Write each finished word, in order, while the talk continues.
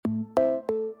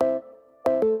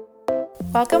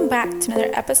Welcome back to another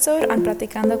episode on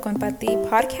Platicando con Pati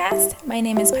podcast. My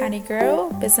name is Patty Guerrero,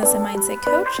 business and mindset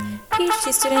coach,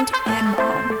 PhD student, and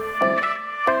mom.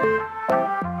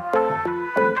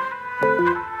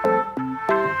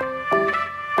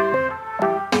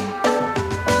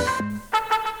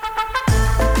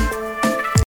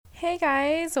 Hey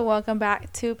guys, welcome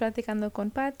back to Platicando con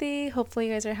Pati. Hopefully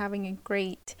you guys are having a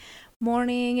great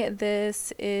morning.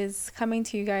 This is coming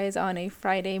to you guys on a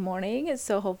Friday morning,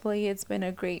 so hopefully it's been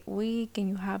a great week and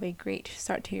you have a great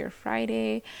start to your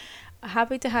Friday.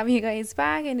 Happy to have you guys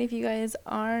back, and if you guys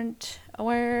aren't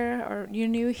aware or you're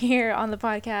new here on the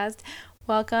podcast,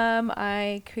 welcome.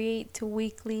 I create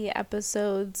weekly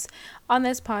episodes on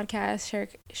this podcast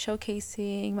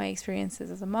showcasing my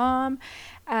experiences as a mom,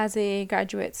 as a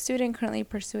graduate student currently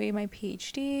pursuing my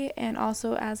PhD, and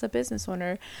also as a business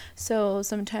owner. So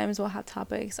sometimes we'll have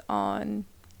topics on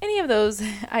any of those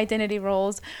identity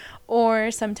roles,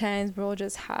 or sometimes we'll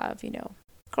just have,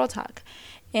 girl talk.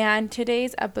 And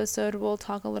today's episode, we'll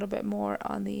talk a little bit more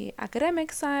on the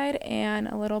academic side and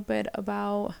a little bit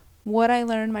about what I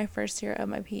learned my first year of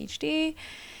my PhD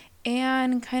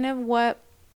and kind of what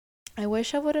I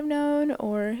wish I would have known,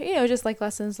 or, just like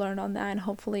lessons learned on that. And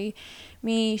hopefully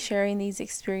me sharing these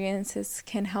experiences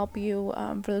can help you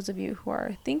for those of you who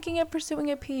are thinking of pursuing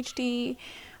a PhD,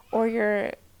 or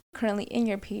you're currently in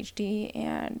your PhD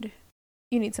and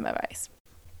you need some advice.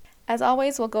 As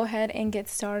always, we'll go ahead and get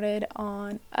started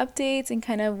on updates and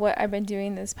kind of what I've been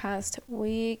doing this past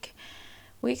week.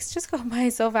 Weeks just go by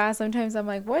so fast. Sometimes I'm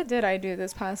like, what did I do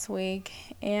this past week?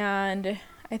 And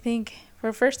I think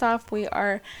first off, we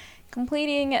are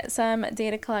completing some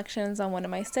data collections on one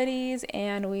of my studies,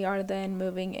 and we are then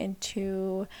moving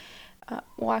into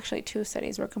actually 2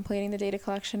 studies. We're completing the data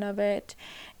collection of it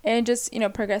and just,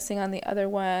 progressing on the other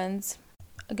ones.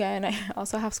 Again, I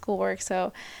also have schoolwork,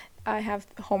 so I have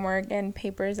homework and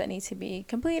papers that need to be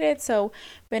completed. So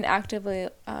been actively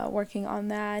working on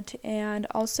that. And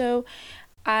also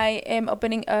I am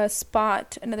opening another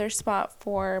spot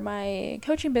for my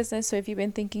coaching business. So if you've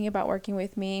been thinking about working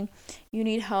with me, you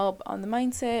need help on the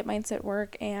mindset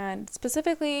work, and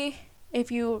specifically if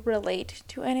you relate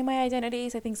to any of my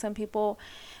identities. I think some people,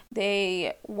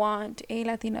 they want a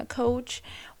Latina coach,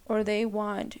 or they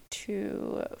want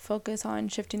to focus on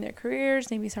shifting their careers,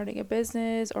 maybe starting a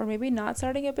business, or maybe not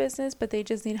starting a business, but they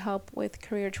just need help with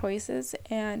career choices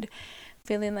and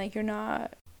feeling like you're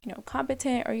not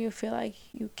competent, or you feel like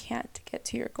you can't get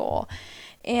to your goal.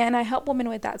 And I help women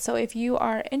with that. So if you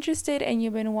are interested and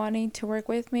you've been wanting to work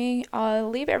with me, I'll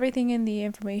leave everything in the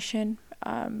information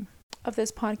of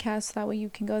this podcast, so that way you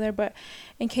can go there. But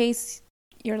in case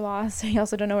you're lost and you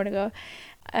also don't know where to go,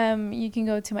 you can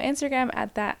go to my Instagram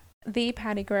at the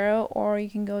Patty Guerrero, or you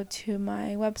can go to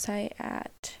my website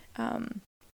at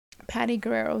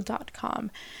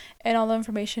pattyguerrero.com, and all the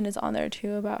information is on there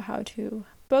too about how to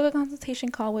book a consultation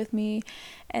call with me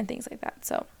and things like that.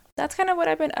 So that's kind of what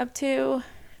I've been up to,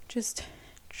 just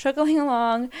struggling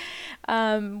along.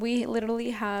 We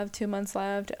literally have 2 months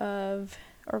left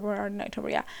we're already in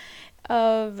October,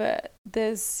 of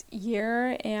this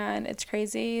year, and it's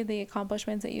crazy the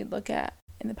accomplishments that you look at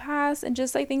in the past and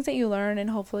just like things that you learn, and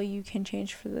hopefully you can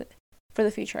change for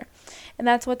the future. And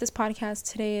that's what this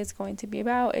podcast today is going to be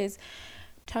about, is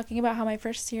talking about how my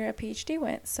first year at PhD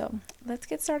went. So let's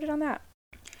get started on that.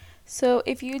 So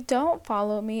if you don't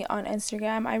follow me on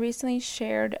Instagram, I recently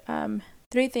shared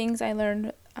 3 things I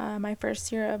learned my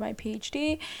first year of my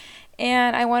PhD,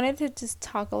 and I wanted to just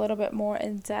talk a little bit more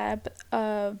in depth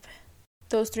of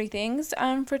those 3 things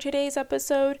for today's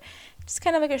episode. Just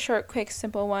kind of like a short, quick,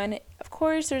 simple one. Of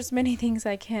course, there's many things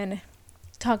I can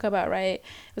talk about, right?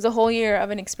 It was a whole year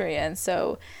of an experience,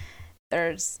 so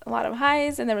there's a lot of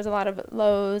highs and there was a lot of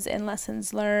lows and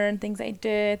lessons learned, things I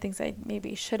did, things I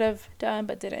maybe should have done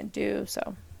but didn't do.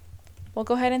 So we'll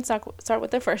go ahead and start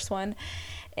with the first one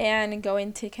and go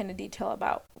into kind of detail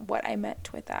about what I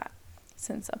meant with that,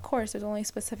 since of course there's only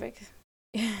specific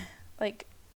like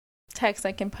text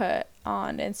I can put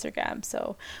on Instagram.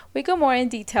 So we go more in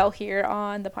detail here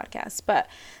on the podcast. But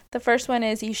the first one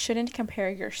is, you shouldn't compare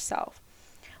yourself.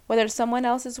 Whether someone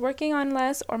else is working on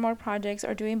less or more projects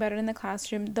or doing better in the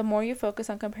classroom, the more you focus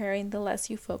on comparing, the less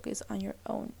you focus on your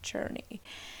own journey.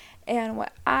 And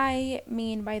what I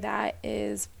mean by that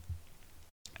is,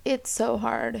 it's so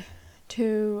hard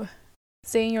to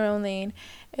stay in your own lane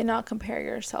and not compare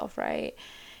yourself, right?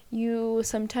 You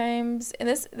sometimes, and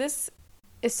this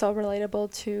is so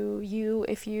relatable to you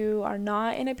if you are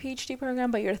not in a PhD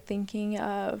program, but you're thinking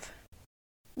of,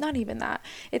 not even that.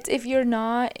 It's if you're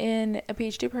not in a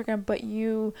PhD program, but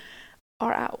you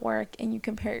are at work and you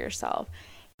compare yourself.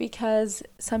 because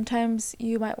sometimes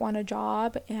you might want a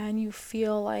job and you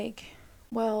feel like,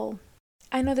 well,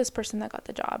 I know this person that got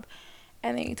the job.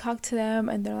 And then you talk to them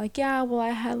and they're like, yeah, well, I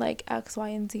had like X, Y,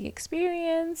 and Z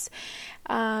experience.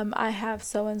 I have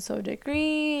so and so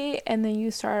degree. And then you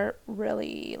start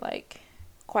really like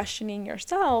questioning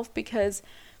yourself because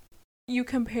you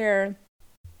compare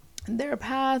their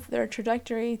path, their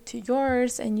trajectory to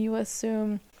yours, and you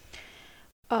assume,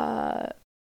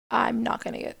 I'm not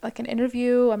going to get like an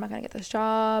interview, I'm not going to get this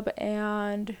job,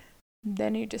 and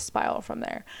then you just spiral from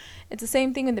there. It's the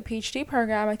same thing in the PhD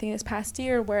program, I think this past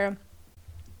year, where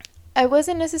I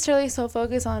wasn't necessarily so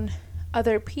focused on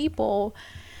other people,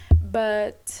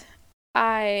 but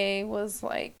I was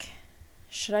like,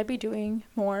 should I be doing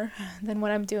more than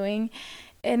what I'm doing?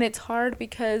 And it's hard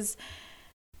because,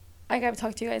 like I've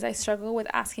talked to you guys, I struggle with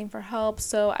asking for help.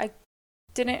 So I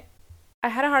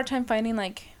had a hard time finding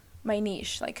like my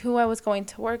niche, like who I was going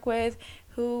to work with,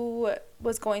 who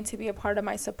was going to be a part of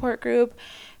my support group,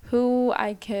 who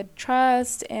I could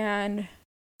trust and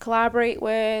collaborate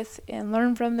with and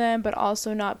learn from them, but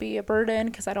also not be a burden,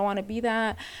 because I don't want to be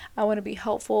that. I want to be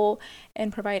helpful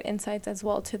and provide insights as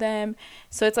well to them.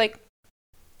 So it's like,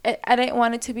 I didn't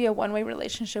want it to be a one-way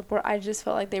relationship where I just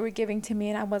felt like they were giving to me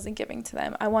and I wasn't giving to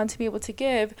them. I want to be able to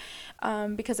give,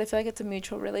 because I feel like it's a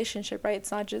mutual relationship, right?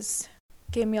 It's not just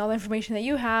give me all the information that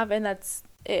you have and that's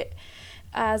it.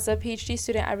 As a PhD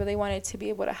student, I really wanted to be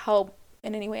able to help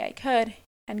in any way I could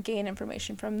and gain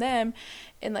information from them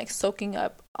and like soaking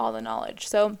up all the knowledge.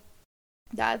 So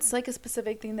that's like a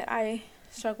specific thing that I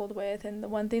struggled with. And the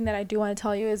one thing that I do want to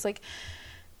tell you is like,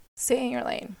 stay in your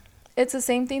lane. It's the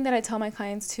same thing that I tell my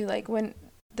clients too, like when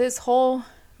this whole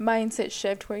mindset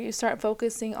shift where you start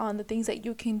focusing on the things that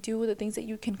you can do, the things that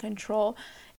you can control,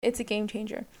 it's a game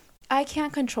changer. I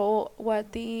can't control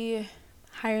what the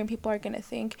hiring people are going to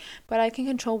think, but I can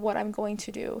control what I'm going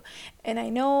to do. And I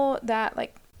know that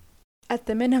like at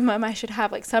the minimum, I should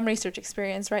have like some research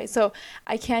experience, right? So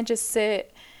I can't just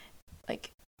sit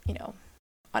like,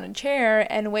 on a chair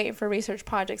and wait for research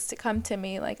projects to come to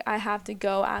me. Like I have to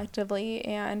go actively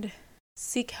and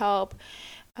seek help.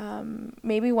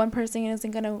 Maybe one person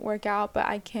isn't going to work out, but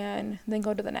I can then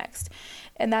go to the next.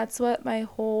 And that's what my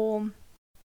whole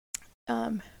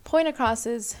point across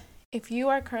is. If you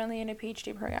are currently in a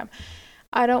PhD program,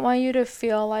 I don't want you to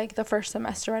feel like the first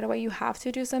semester right away you have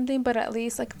to do something, but at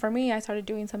least like for me, I started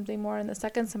doing something more in the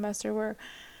second semester, where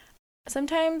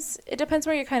sometimes it depends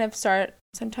where you kind of start.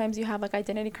 Sometimes you have like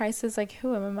identity crisis, like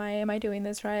who am I? Am I doing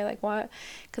this right? Like what?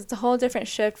 Because it's a whole different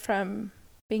shift from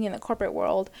being in the corporate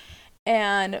world.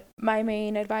 And my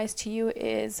main advice to you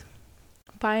is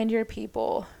find your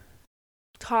people,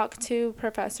 talk to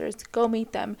professors, go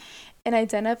meet them, and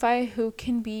identify who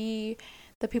can be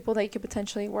the people that you could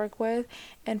potentially work with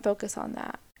and focus on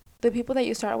that. The people that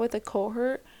you start with, a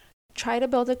cohort, try to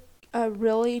build a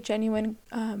really genuine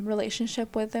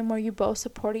relationship with them where you both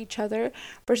support each other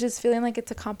versus feeling like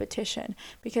it's a competition,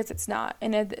 because it's not.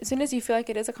 And as soon as you feel like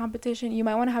it is a competition, you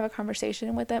might want to have a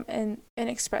conversation with them and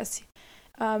express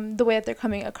the way that they're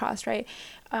coming across, right?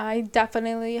 I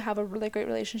definitely have a really great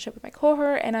relationship with my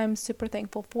cohort and I'm super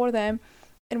thankful for them.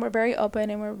 And we're very open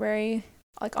and we're very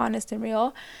like honest and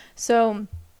real. So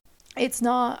it's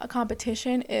not a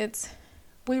competition. It's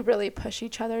we really push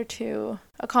each other to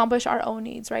accomplish our own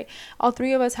needs, right? All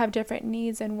three of us have different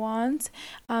needs and wants.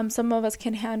 Some of us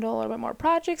can handle a little bit more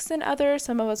projects than others.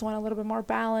 Some of us want a little bit more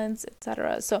balance,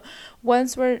 etc. So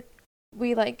once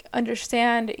we like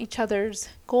understand each other's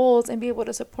goals and be able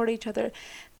to support each other,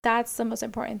 that's the most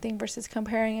important thing versus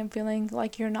comparing and feeling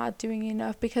like you're not doing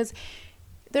enough, because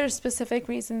there's specific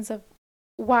reasons of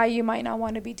why you might not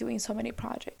want to be doing so many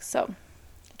projects. So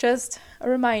just a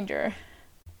reminder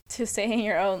to stay in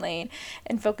your own lane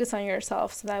and focus on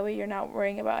yourself, so that way you're not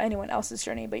worrying about anyone else's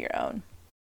journey but your own.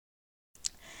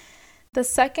 The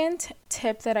second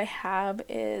tip that I have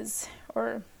is,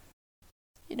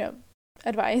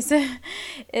 advice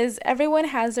is everyone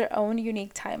has their own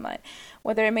unique timeline.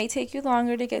 Whether it may take you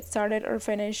longer to get started or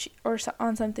finish or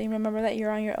on something, remember that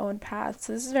you're on your own path.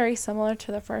 So this is very similar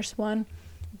to the first one,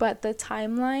 but the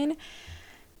timeline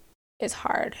is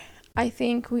hard. I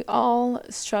think we all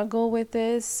struggle with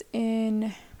this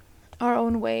in our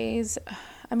own ways.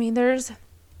 I mean, there's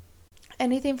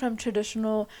anything from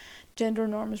traditional gender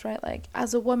norms, right? Like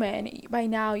as a woman, by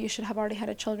now you should have already had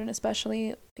a children,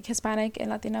 especially like Hispanic and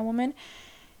Latina women.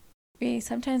 We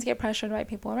sometimes get pressured by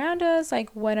people around us, like,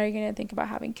 when are you going to think about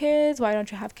having kids? Why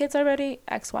don't you have kids already?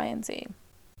 X, Y, and Z.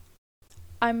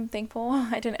 I'm thankful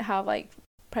I didn't have like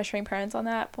pressuring parents on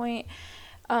that point.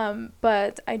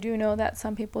 But I do know that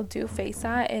some people do face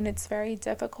that, and it's very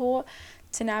difficult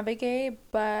to navigate.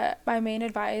 But my main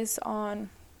advice on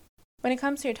when it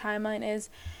comes to your timeline is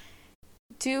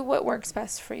do what works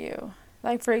best for you.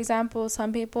 Like, for example,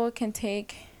 some people can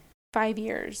take 5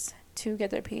 years to get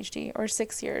their PhD or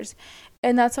 6 years,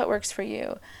 and that's what works for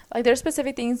you. Like, there's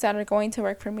specific things that are going to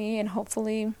work for me, and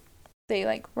hopefully they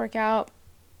like work out.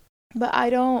 But I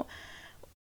don't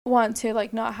want to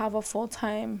like not have a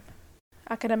full-time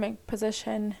academic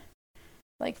position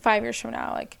like 5 years from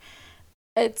now. Like,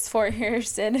 it's 4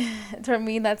 years, and for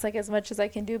me that's like as much as I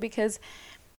can do, because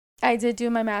I did do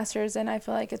my master's, and I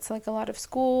feel like it's like a lot of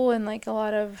school and like a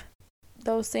lot of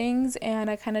those things, and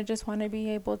I kind of just want to be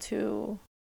able to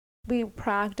be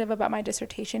proactive about my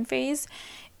dissertation phase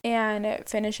and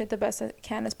finish it the best I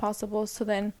can as possible, so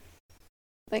then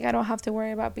like I don't have to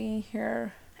worry about being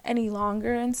here any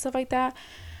longer and stuff like that.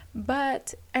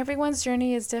 But everyone's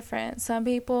journey is different. Some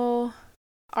people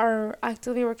are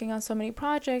actively working on so many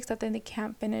projects that then they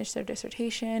can't finish their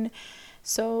dissertation,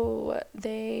 so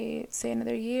they say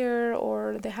another year,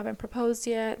 or they haven't proposed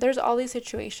yet. There's all these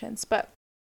situations, but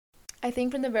I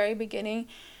think from the very beginning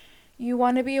you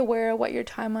want to be aware of what your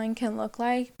timeline can look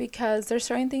like, because there's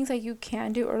certain things that you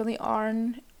can do early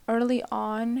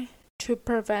on to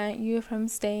prevent you from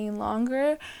staying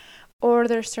longer, or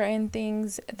there's certain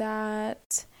things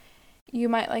that you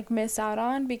might like miss out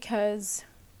on because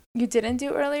you didn't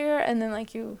do earlier, and then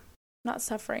like you not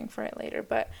suffering for it later.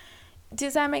 But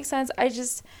does that make sense?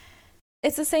 It's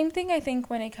the same thing I think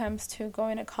when it comes to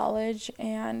going to college,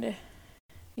 and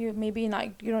you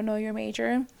don't know your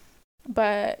major,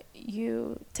 but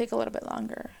you take a little bit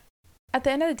longer. At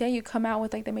the end of the day, you come out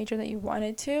with like the major that you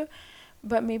wanted to,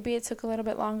 but maybe it took a little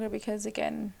bit longer because,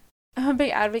 again, I'm a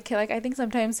big advocate. Like, I think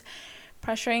sometimes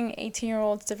pressuring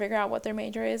 18-year-olds to figure out what their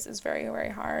major is very, very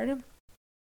hard.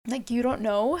 Like, you don't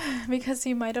know because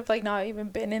you might have like not even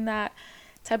been in that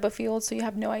type of field, so you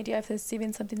have no idea if this is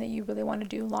even something that you really want to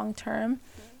do long term.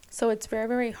 So it's very,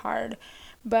 very hard.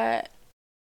 But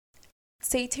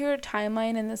stick to your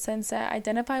timeline in the sense that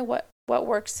identify what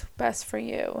works best for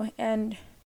you, and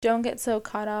don't get so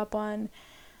caught up on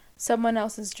someone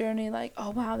else's journey, like,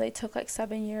 oh wow, they took like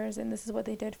 7 years and this is what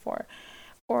they did for.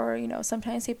 Or, you know,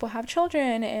 sometimes people have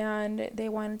children and they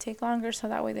want to take longer so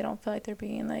that way they don't feel like they're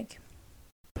being like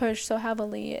pushed so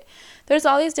heavily. There's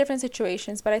all these different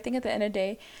situations, but I think at the end of the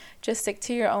day, just stick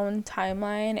to your own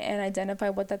timeline and identify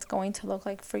what that's going to look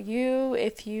like for you.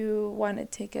 If you want to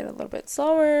take it a little bit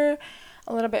slower,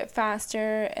 a little bit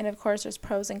faster, and of course there's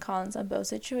pros and cons on both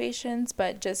situations,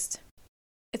 but just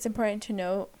it's important to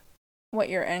know what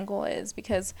your end goal is,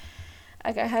 because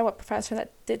like I had a professor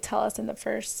that did tell us in the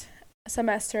first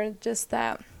semester just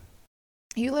that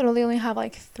you literally only have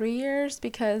like 3 years,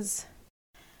 because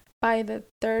by the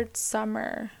third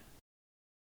summer,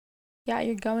 the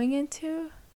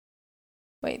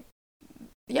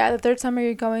third summer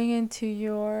you're going into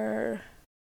your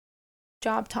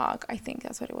job talk. I think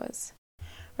that's what it was,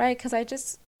 right? Because I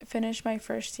just finished my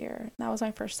first year. That was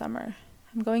my first summer.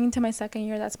 I'm going into my second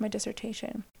year. That's my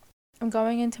dissertation. I'm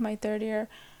going into my third year,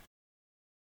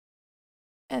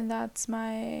 and that's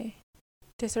my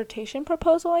dissertation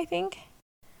proposal, I think.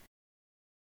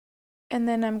 And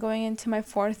then I'm going into my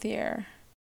fourth year.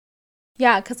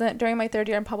 Yeah, because during my third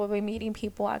year, I'm probably meeting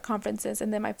people at conferences,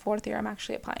 and then my fourth year, I'm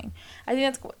actually applying. I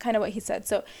think that's kind of what he said.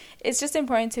 So it's just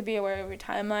important to be aware of your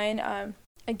timeline.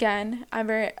 Again, I'm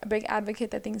a big advocate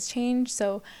that things change,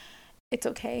 so it's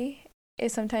okay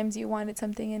if sometimes you wanted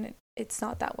something and it's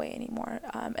not that way anymore.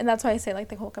 And that's why I say like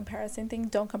the whole comparison thing.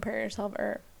 Don't compare yourself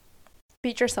or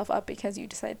beat yourself up because you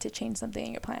decided to change something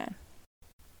in your plan.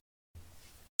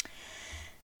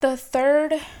 The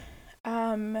third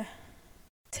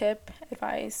tip,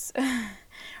 advice,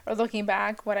 or looking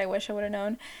back, what I wish I would have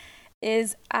known,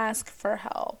 is ask for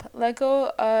help. Let go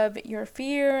of your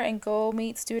fear and go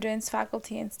meet students,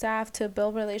 faculty, and staff to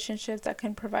build relationships that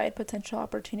can provide potential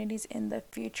opportunities in the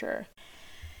future.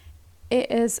 It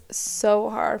is so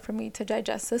hard for me to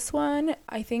digest this one.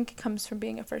 I think it comes from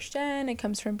being a first gen. It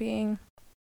comes from being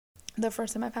the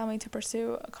first in my family to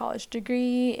pursue a college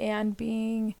degree and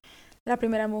being la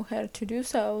primera mujer to do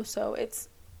so. So it's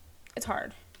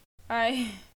hard.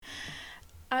 I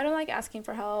don't like asking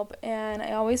for help, and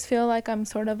I always feel like I'm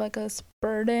sort of like a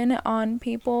burden on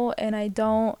people, and I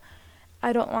don't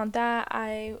want that.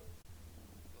 I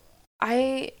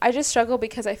just struggle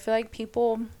because I feel like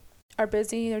people are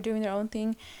busy, they're doing their own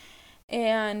thing,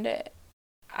 and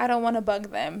I don't want to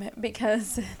bug them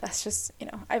because that's just,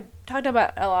 I've talked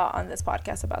about a lot on this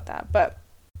podcast about that, but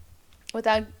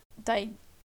without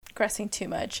digressing too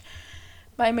much,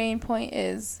 my main point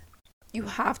is you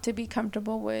have to be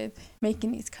comfortable with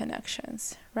making these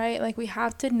connections, right? Like we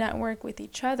have to network with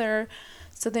each other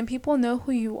so then people know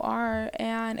who you are,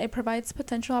 and it provides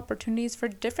potential opportunities for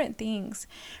different things,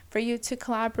 for you to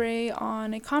collaborate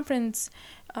on a conference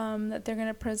that they're going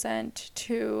to present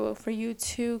to, for you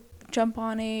to jump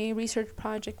on a research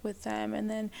project with them and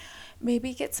then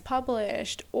maybe it gets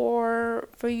published, or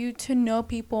for you to know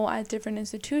people at different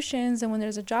institutions, and when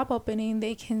there's a job opening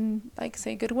they can like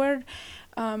say a good word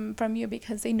from you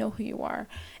because they know who you are.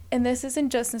 And this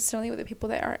isn't just necessarily with the people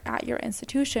that are at your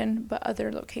institution, but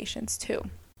other locations too.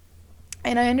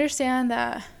 And I understand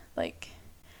that like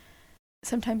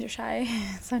sometimes you're shy,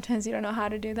 sometimes you don't know how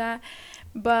to do that,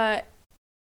 but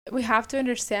we have to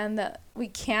understand that we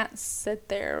can't sit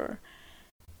there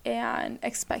and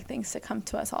expect things to come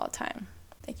to us all the time.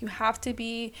 Like you have to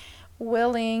be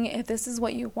willing, if this is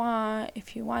what you want,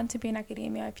 if you want to be in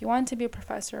academia, if you want to be a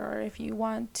professor, or if you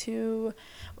want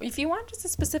just a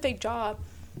specific job,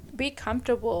 be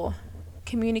comfortable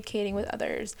communicating with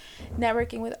others,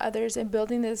 networking with others, and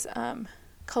building this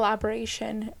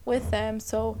collaboration with them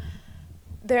so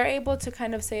they're able to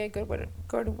kind of say a good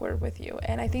word with you.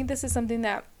 And I think this is something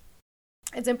that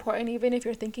it's important even if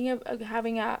you're thinking of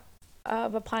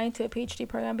applying to a PhD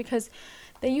program, because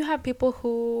then you have people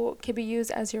who can be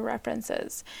used as your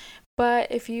references.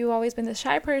 But if you've always been the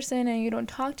shy person and you don't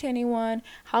talk to anyone,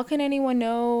 how can anyone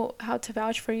know how to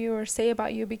vouch for you or say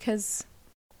about you because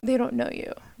they don't know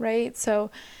you, right? So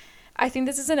I think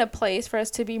this isn't a place for us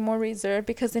to be more reserved,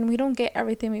 because then we don't get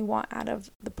everything we want out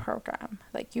of the program.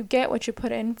 Like you get what you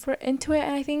put into it.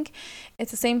 And I think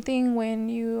it's the same thing when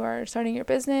you are starting your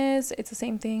business. It's the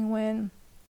same thing when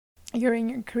you're in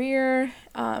your career.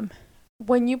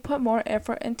 When you put more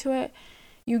effort into it,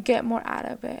 you get more out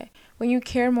of it. When you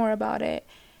care more about it,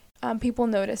 people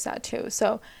notice that too.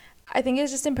 So I think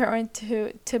it's just important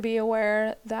to be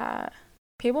aware that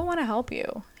people want to help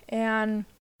you. And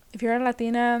if you're a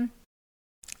Latina,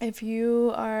 if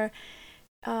you are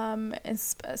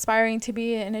aspiring to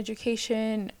be in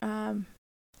education,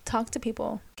 talk to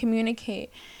people,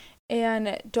 communicate,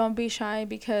 and don't be shy,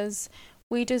 because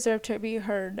we deserve to be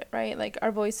heard, right? Like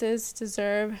our voices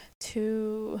deserve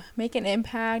to make an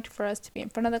impact, for us to be in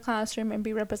front of the classroom and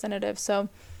be representative. So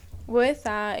with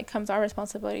that, it comes our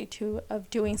responsibility of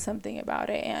doing something about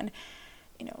it, and,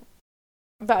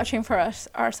 vouching for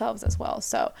ourselves as well.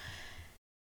 So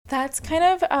that's kind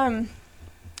of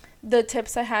the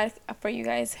tips I had for you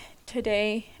guys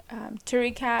today. To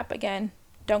recap, again,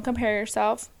 don't compare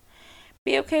yourself.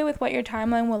 Be okay with what your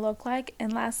timeline will look like.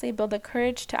 And lastly, build the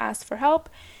courage to ask for help.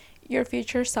 Your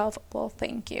future self will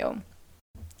thank you.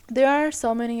 There are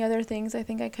so many other things I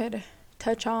think I could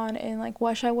touch on and like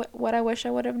what I wish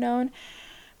I would have known.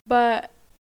 But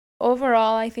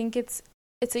overall, I think it's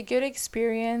a good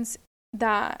experience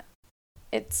that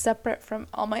it's separate from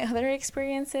all my other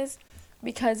experiences,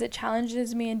 because it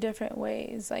challenges me in different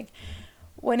ways. Like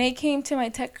when it came to my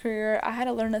tech career, I had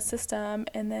to learn a system,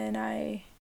 and then I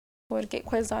would get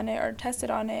quizzed on it or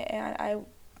tested on it, and I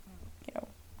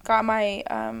got my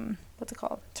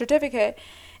certificate,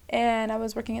 and I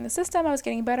was working in the system. I was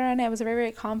getting better on it. I was very,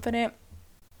 very confident,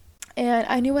 and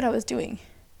I knew what I was doing.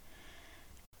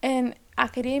 In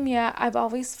academia, I've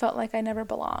always felt like I never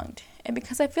belonged, and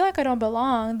because I feel like I don't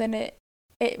belong, then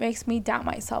it makes me doubt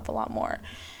myself a lot more,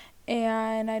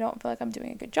 and I don't feel like I'm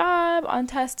doing a good job on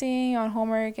testing, on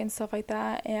homework, and stuff like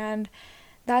that. And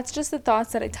that's just the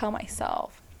thoughts that I tell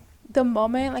myself. The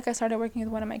moment I started working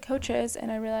with one of my coaches,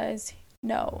 and I realized,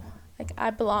 no, I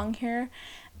belong here,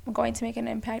 I'm going to make an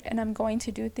impact, and I'm going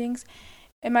to do things,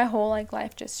 and my whole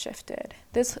life just shifted.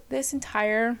 This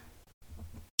entire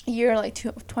year,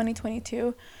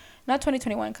 2022, not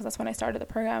 2021, because that's when I started the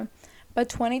program, but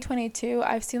 2022,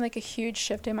 I've seen a huge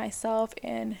shift in myself,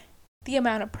 in the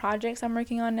amount of projects I'm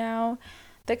working on now,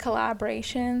 the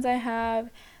collaborations I have,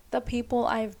 the people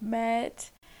I've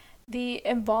met, the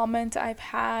involvement I've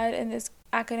had in this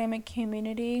academic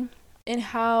community, and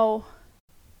how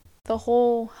the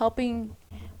whole helping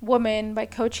women by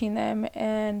coaching them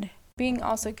and being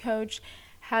also coached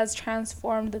has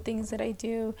transformed the things that I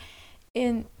do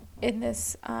in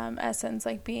this essence,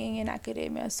 being in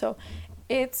academia. So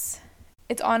it's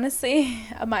honestly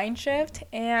a mind shift,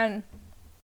 and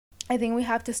I think we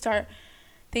have to start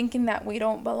thinking that we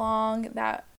don't belong,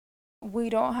 that we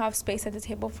don't have space at the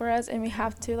table for us, and we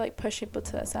have to push people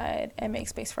to the side and make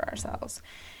space for ourselves.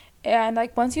 And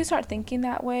once you start thinking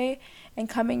that way and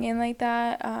coming in like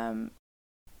that,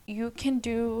 you can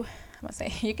do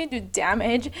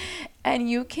damage, and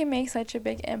you can make such a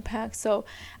big impact. So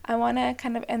I want to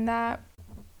kind of end that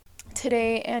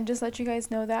today and just let you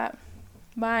guys know that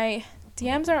my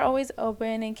DMs are always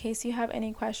open in case you have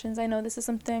any questions. I know this is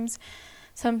sometimes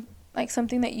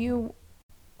something that you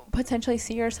potentially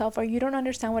see yourself, or you don't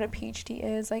understand what a PhD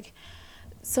is. Like,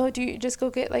 so do you just go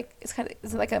get, like,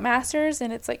 is it like a master's?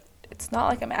 And it's like, it's not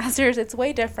like a master's, it's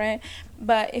way different.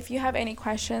 But if you have any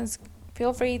questions,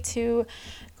 feel free to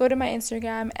go to my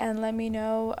Instagram and let me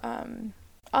know.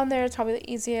 On there, it's probably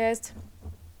the easiest.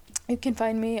 You can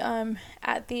find me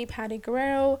at the Patty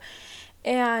Guerrero.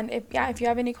 And if you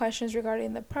have any questions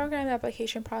regarding the program, the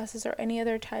application process, or any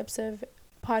other types of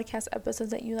podcast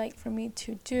episodes that you like for me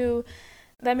to do,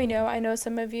 let me know. I know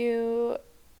some of you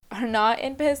are not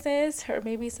in business, or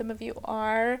maybe some of you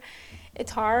are.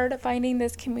 It's hard finding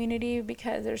this community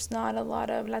because there's not a lot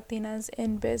of Latinas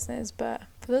in business. But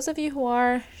for those of you who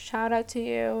are, shout out to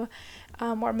you.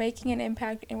 We're making an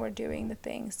impact and we're doing the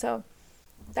thing. So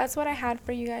that's what I had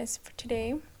for you guys for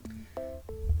today.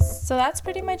 So that's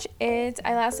pretty much it.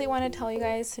 I lastly want to tell you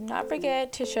guys to not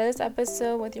forget to share this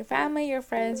episode with your family, your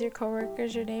friends, your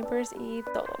coworkers, your neighbors, y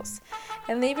todos.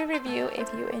 And leave a review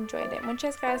if you enjoyed it.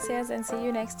 Muchas gracias, and see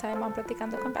you next time on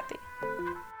Platicando con Patty.